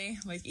every day.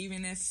 Like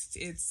even if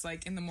it's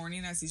like in the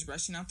morning as he's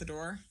rushing out the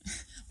door,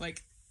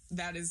 like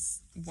that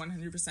is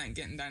 100%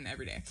 getting done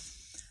every day.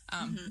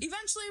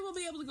 Eventually we'll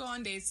be able to go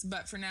on dates,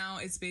 but for now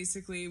it's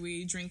basically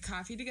we drink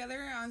coffee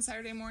together on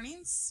Saturday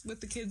mornings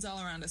with the kids all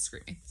around us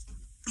screaming.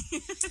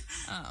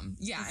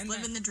 Yeah. And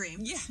living the dream.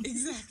 Yeah,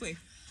 exactly.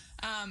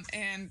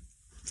 And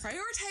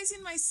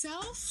prioritizing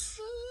myself,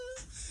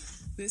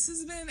 this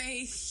has been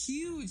a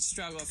huge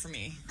struggle for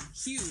me.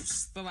 Huge.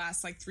 The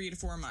last like 3 to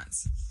 4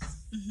 months.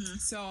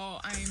 So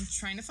I'm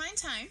trying to find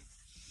time,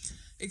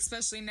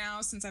 especially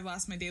now since I've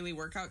lost my daily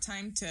workout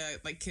time to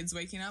like kids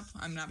waking up.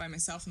 I'm not by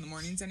myself in the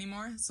mornings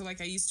anymore. So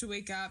like I used to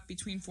wake up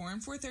between 4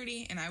 and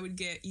 4:30 and I would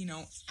get, you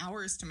know,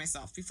 hours to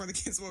myself before the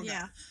kids woke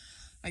up.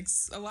 Like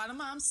a lot of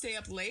moms stay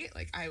up late.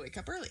 Like I wake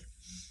up early.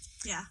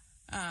 Yeah.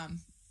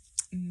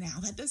 Now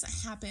that doesn't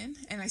happen,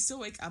 and I still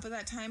wake up at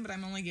that time, but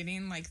I'm only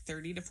getting like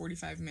 30 to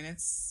 45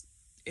 minutes,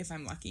 if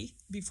I'm lucky,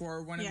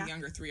 before one of the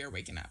younger 3 are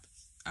waking up.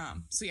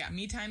 So yeah,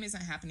 me time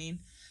isn't happening,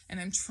 and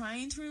I'm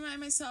trying to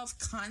remind myself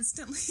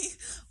constantly,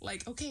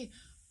 like, okay,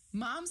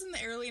 moms in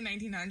the early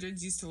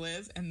 1900s used to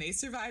live, and they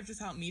survived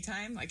without me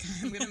time. Like,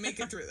 I'm going to make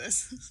it through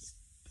this.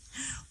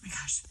 Oh my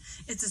gosh,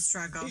 it's a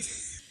struggle.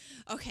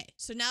 Okay,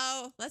 so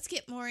now let's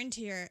get more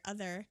into your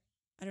other,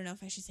 I don't know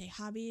if I should say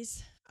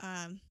hobbies.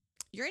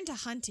 You're into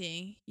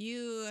hunting.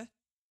 You're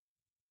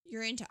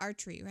into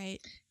archery, right?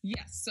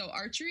 Yes. So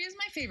archery is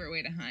my favorite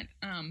way to hunt.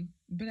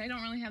 But I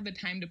don't really have the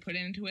time to put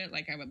into it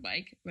like I would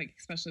like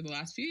especially the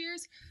last few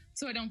years.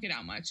 So I don't get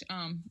out much.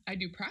 I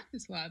do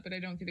practice a lot, but I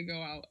don't get to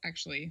go out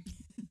actually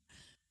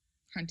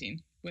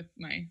hunting with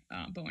my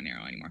bow and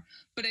arrow anymore.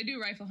 But I do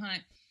rifle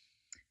hunt.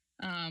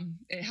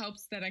 It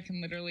helps that I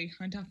can literally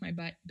hunt off my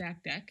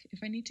back deck if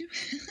I need to.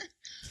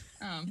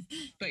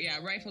 But yeah,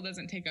 rifle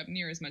doesn't take up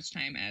near as much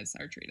time as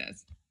archery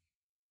does.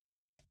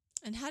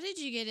 And how did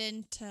you get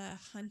into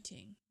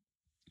hunting?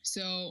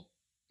 So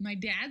my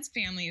dad's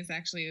family is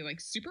actually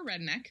like super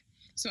redneck.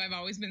 So I've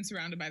always been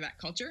surrounded by that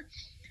culture.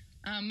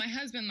 My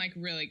husband like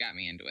really got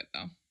me into it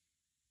though.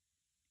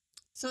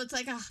 So it's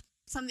like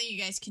something you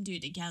guys can do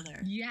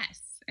together.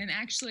 Yes. And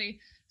actually,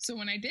 so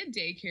when I did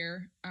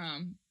daycare,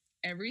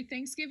 every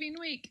Thanksgiving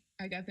week,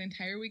 I got the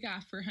entire week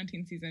off for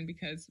hunting season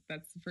because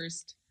that's the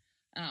first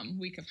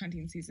week of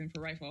hunting season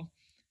for rifle.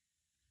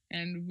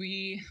 And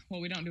we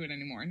don't do it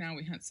anymore. Now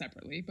we hunt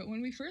separately. But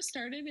when we first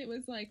started, it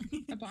was like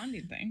a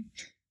bonding thing.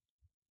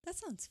 That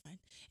sounds fun.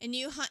 And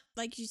you hunt,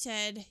 like you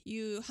said,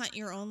 you hunt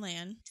your own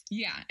land.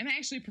 Yeah. And I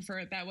actually prefer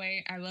it that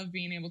way. I love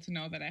being able to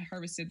know that I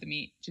harvested the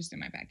meat just in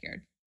my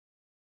backyard.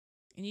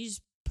 And you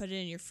just put it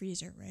in your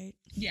freezer, right?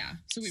 Yeah,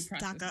 so we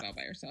process Stock up. it all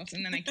by ourselves,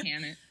 and then I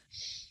can it.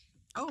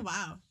 Oh,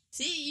 wow.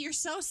 See, you're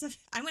so...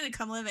 I'm going to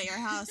come live at your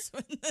house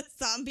when the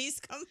zombies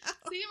come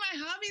out. See, my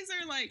hobbies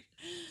are like...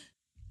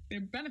 They're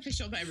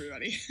beneficial to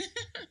everybody.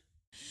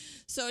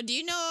 So do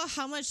you know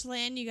how much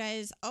land you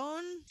guys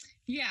own?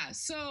 Yeah,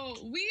 so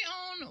we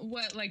own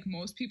what like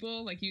most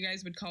people, like you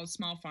guys would call a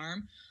small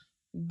farm.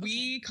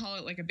 We call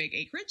it like a big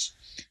acreage.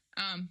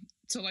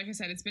 So like I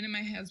said, it's been in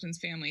my husband's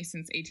family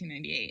since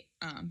 1898.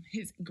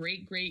 His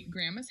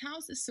great-great-grandma's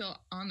house is still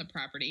on the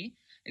property.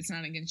 It's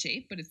not in good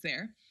shape, but it's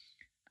there.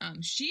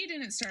 She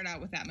didn't start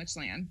out with that much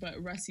land,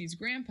 but Rusty's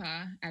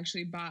grandpa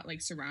actually bought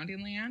like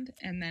surrounding land.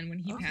 And then when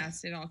he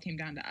passed, it all came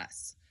down to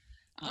us.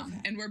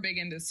 And we're big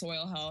into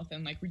soil health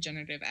and like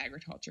regenerative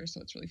agriculture.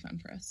 So it's really fun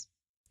for us.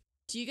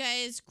 Do you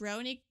guys grow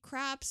any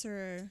crops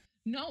or?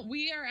 No,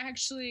 we are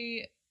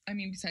actually, I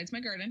mean, besides my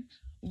garden,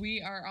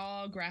 we are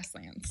all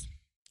grasslands.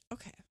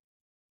 Okay.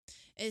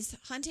 Is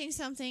hunting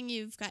something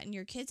you've gotten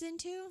your kids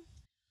into?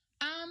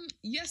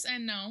 Yes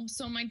and no.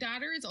 So my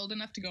daughter is old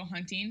enough to go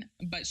hunting,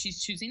 but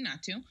she's choosing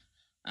not to.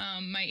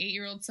 My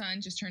 8-year-old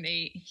son just turned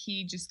 8.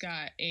 He just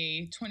got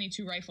a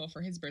 .22 rifle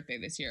for his birthday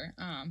this year.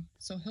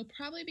 So he'll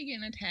probably be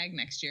getting a tag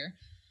next year.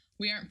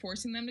 We aren't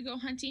forcing them to go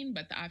hunting,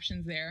 but the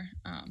option's there.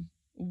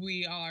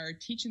 We are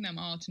teaching them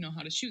all to know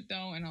how to shoot,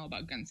 though, and all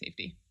about gun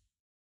safety.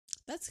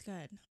 That's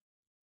good.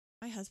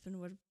 My husband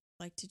would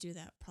like to do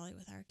that probably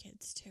with our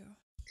kids, too.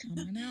 Come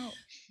on out.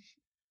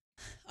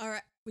 All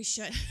right, we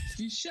should.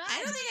 You should.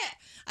 I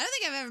don't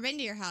think I've ever been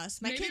to your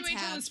house. My Maybe kids wait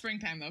till have. the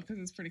springtime, though, because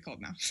it's pretty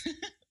cold now.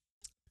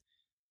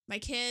 My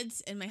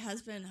kids and my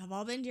husband have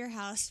all been to your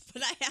house,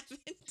 but I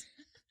haven't.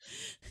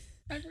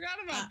 I forgot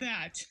about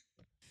that.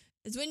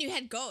 It's when you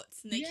had goats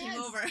and they came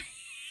over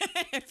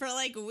for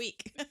like a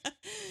week.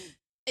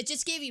 It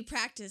just gave you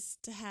practice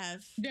to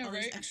have all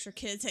these extra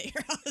kids at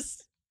your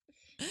house.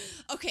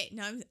 Okay,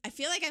 now I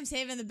feel like I'm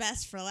saving the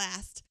best for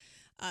last.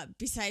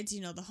 Besides,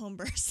 the home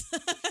births.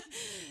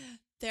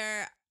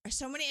 There are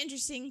so many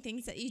interesting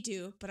things that you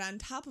do, but on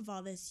top of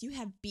all this, you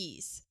have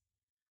bees.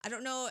 I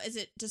don't know, is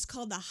it just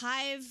called the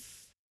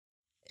hive?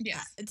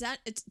 Yes.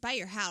 It's by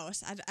your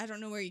house. I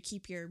don't know where you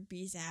keep your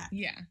bees at.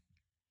 Yeah.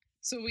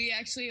 So we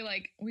actually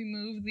we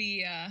move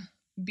the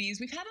bees.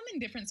 We've had them in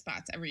different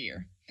spots every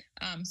year.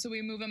 So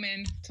we move them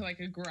in to like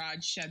a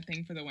garage shed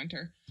thing for the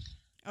winter.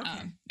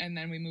 Okay. And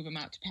then we move them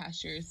out to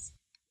pastures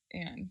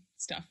and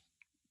stuff.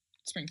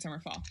 Spring, summer,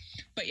 fall.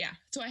 But yeah,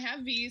 so I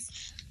have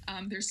bees.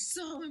 They're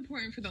so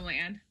important for the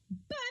land,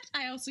 but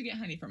I also get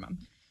honey from them.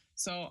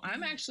 So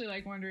I'm actually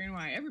wondering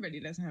why everybody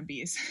doesn't have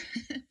bees.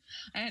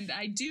 And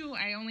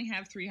I only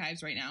have 3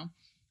 hives right now.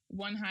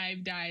 1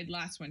 hive died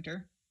last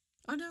winter.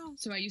 Oh no.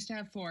 So I used to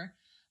have 4.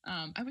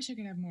 I wish I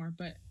could have more,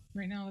 but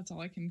right now that's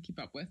all I can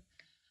keep up with.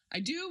 I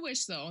do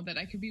wish though that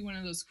I could be one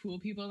of those cool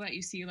people that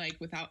you see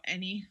without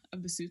any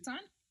of the suits on,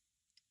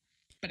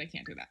 but I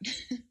can't do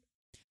that.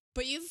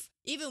 But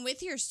even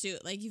with your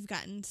suit, you've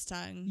gotten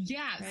stung.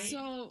 Yeah. Right?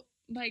 So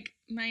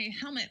my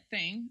helmet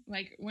thing,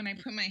 when I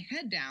put my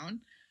head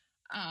down,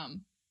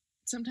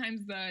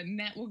 sometimes the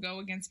net will go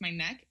against my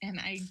neck and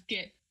I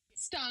get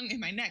stung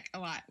in my neck a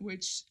lot,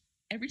 which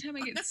every time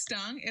I get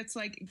stung, it's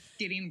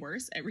getting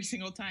worse every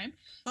single time.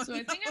 So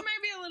I think I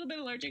might be a little bit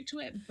allergic to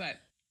it, but,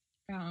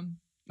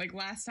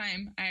 last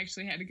time I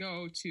actually had to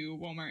go to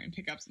Walmart and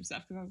pick up some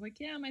stuff because I was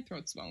yeah, my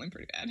throat's swelling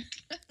pretty bad.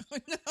 Oh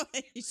no,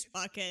 you just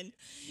walk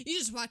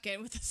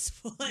in with a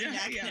swollen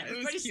neck and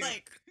everybody's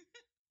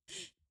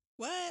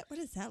what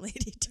is that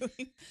lady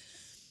doing?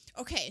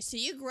 Okay, so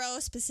you grow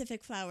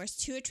specific flowers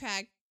to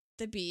attract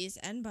the bees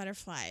and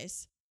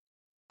butterflies.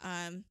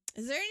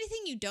 Is there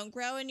anything you don't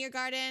grow in your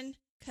garden?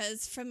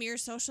 Because from your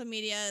social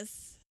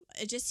medias,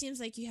 it just seems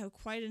like you have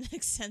quite an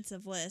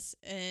extensive list,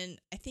 and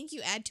I think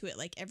you add to it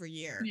every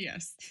year.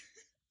 Yes.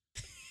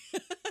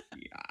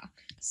 Yeah.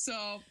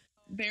 So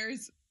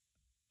there's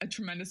a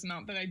tremendous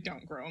amount that I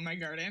don't grow in my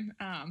garden.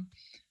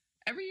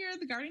 Every year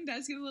the garden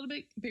does get a little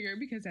bit bigger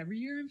because every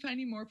year I'm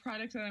finding more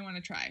products that I want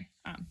to try.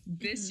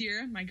 This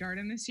year, my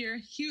garden this year,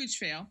 huge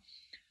fail.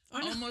 Oh,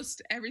 no.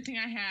 Almost everything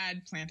I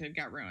had planted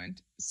got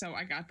ruined. So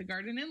I got the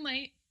garden in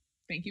late.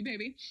 Thank you,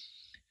 baby.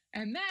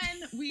 And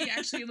then we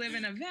actually live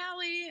in a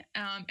valley,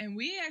 and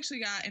we actually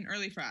got an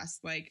early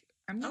frost.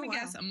 I'm going to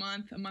guess a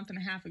month and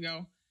a half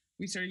ago,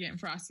 we started getting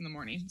frost in the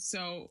morning.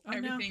 So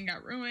everything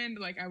got ruined.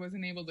 I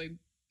wasn't able to,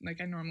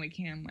 I normally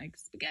can,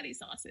 spaghetti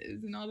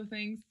sauces and all the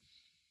things.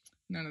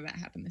 None of that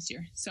happened this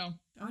year. So,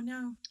 oh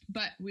no.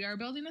 But we are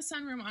building a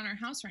sunroom on our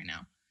house right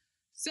now.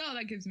 So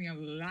that gives me a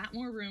lot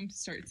more room to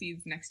start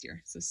seeds next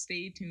year. So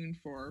stay tuned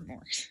for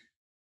more.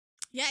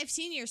 Yeah, I've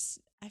seen your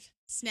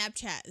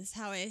Snapchat is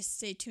how I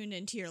stay tuned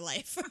into your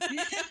life.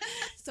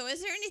 So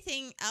is there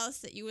anything else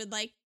that you would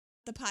like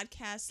the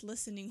podcast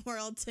listening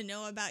world to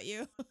know about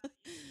you?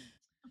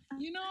 I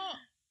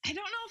don't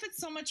know if it's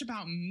so much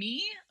about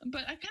me,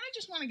 but I kind of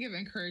just want to give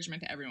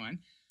encouragement to everyone.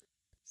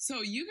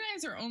 So you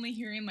guys are only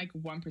hearing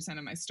 1%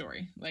 of my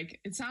story.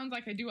 It sounds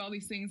like I do all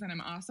these things and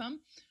I'm awesome,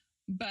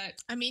 But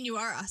I mean, you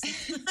are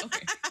awesome.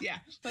 okay, yeah,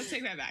 let's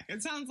take that back.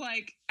 It sounds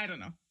like I don't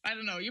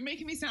know. You're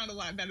making me sound a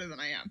lot better than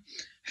I am.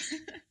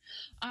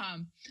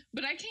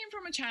 But I came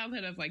from a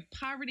childhood of like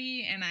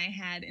poverty, and I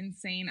had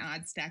insane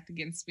odds stacked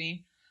against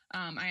me.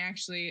 I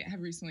actually have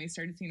recently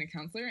started seeing a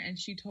counselor, and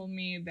she told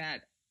me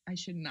that I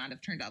should not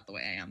have turned out the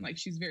way I am. Like,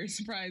 she's very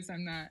surprised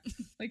I'm not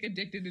like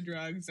addicted to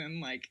drugs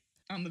and like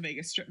on the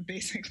Vegas Strip,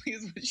 basically,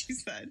 is what she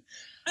said.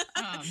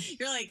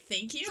 You're like,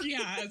 thank you.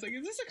 Yeah, I was like,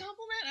 is this a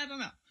compliment? I don't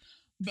know.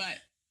 But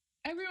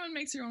everyone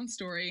makes their own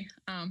story.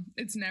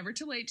 It's never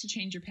too late to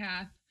change your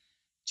path,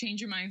 change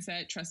your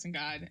mindset, trust in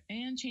God,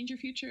 and change your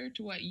future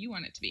to what you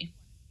want it to be.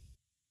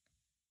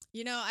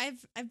 You know,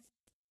 I've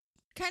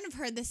kind of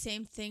heard the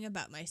same thing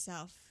about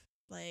myself.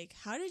 Like,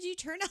 how did you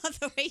turn out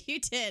the way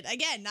you did?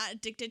 Again, not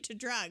addicted to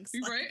drugs.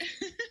 Right?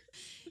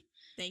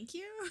 Thank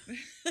you.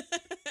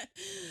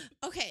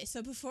 Okay,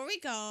 so before we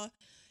go,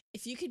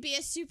 if you could be a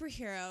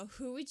superhero,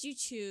 who would you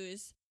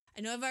choose? I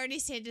know I've already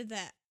stated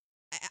that.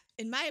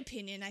 In my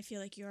opinion, I feel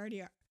like you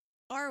already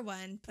are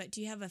one, but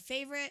do you have a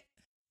favorite?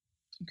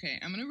 Okay,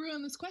 I'm going to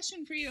ruin this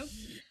question for you.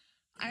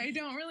 I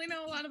don't really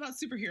know a lot about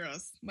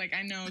superheroes. Like,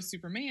 I know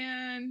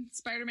Superman,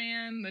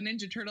 Spider-Man, the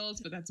Ninja Turtles,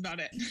 but that's about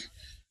it.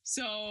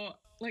 So,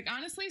 like,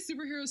 honestly,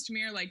 superheroes to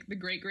me are like the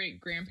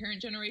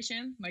great-great-grandparent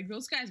generation. Like,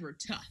 those guys were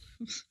tough.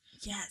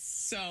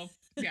 Yes. So,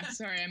 yeah,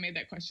 sorry, I made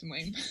that question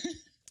lame.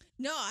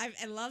 No,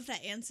 I love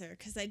that answer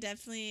because I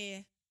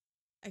definitely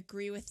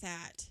agree with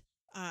that.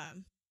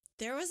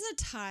 There was a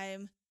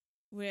time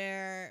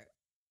where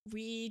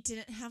we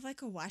didn't have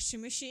like a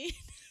washing machine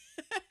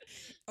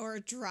or a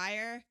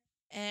dryer.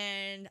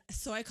 And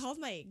so I called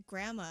my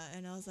grandma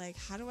and I was like,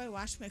 how do I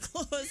wash my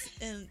clothes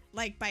and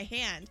like by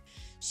hand?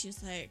 She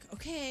was like,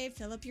 okay,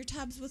 fill up your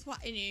tubs with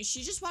water. And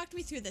she just walked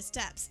me through the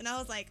steps. And I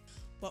was like,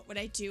 what would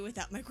I do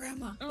without my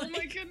grandma? Oh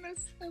my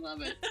goodness. I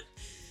love it.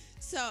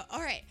 So,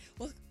 all right.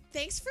 Well,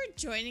 thanks for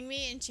joining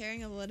me and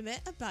sharing a little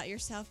bit about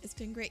yourself. It's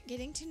been great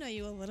getting to know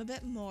you a little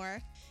bit more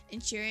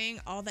and sharing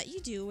all that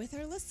you do with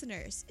our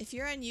listeners. If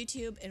you're on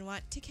YouTube and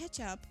want to catch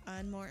up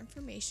on more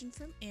information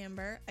from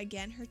Amber,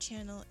 again, her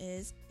channel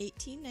is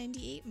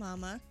 1898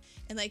 Mama.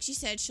 And like she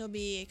said, she'll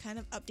be kind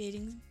of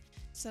updating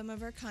some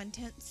of her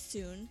content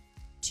soon.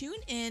 Tune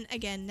in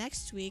again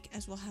next week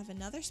as we'll have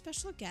another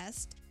special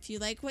guest. If you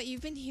like what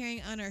you've been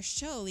hearing on our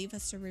show, leave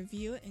us a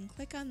review and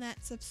click on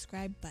that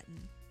subscribe button.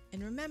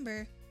 And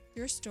remember,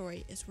 your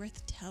story is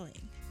worth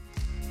telling.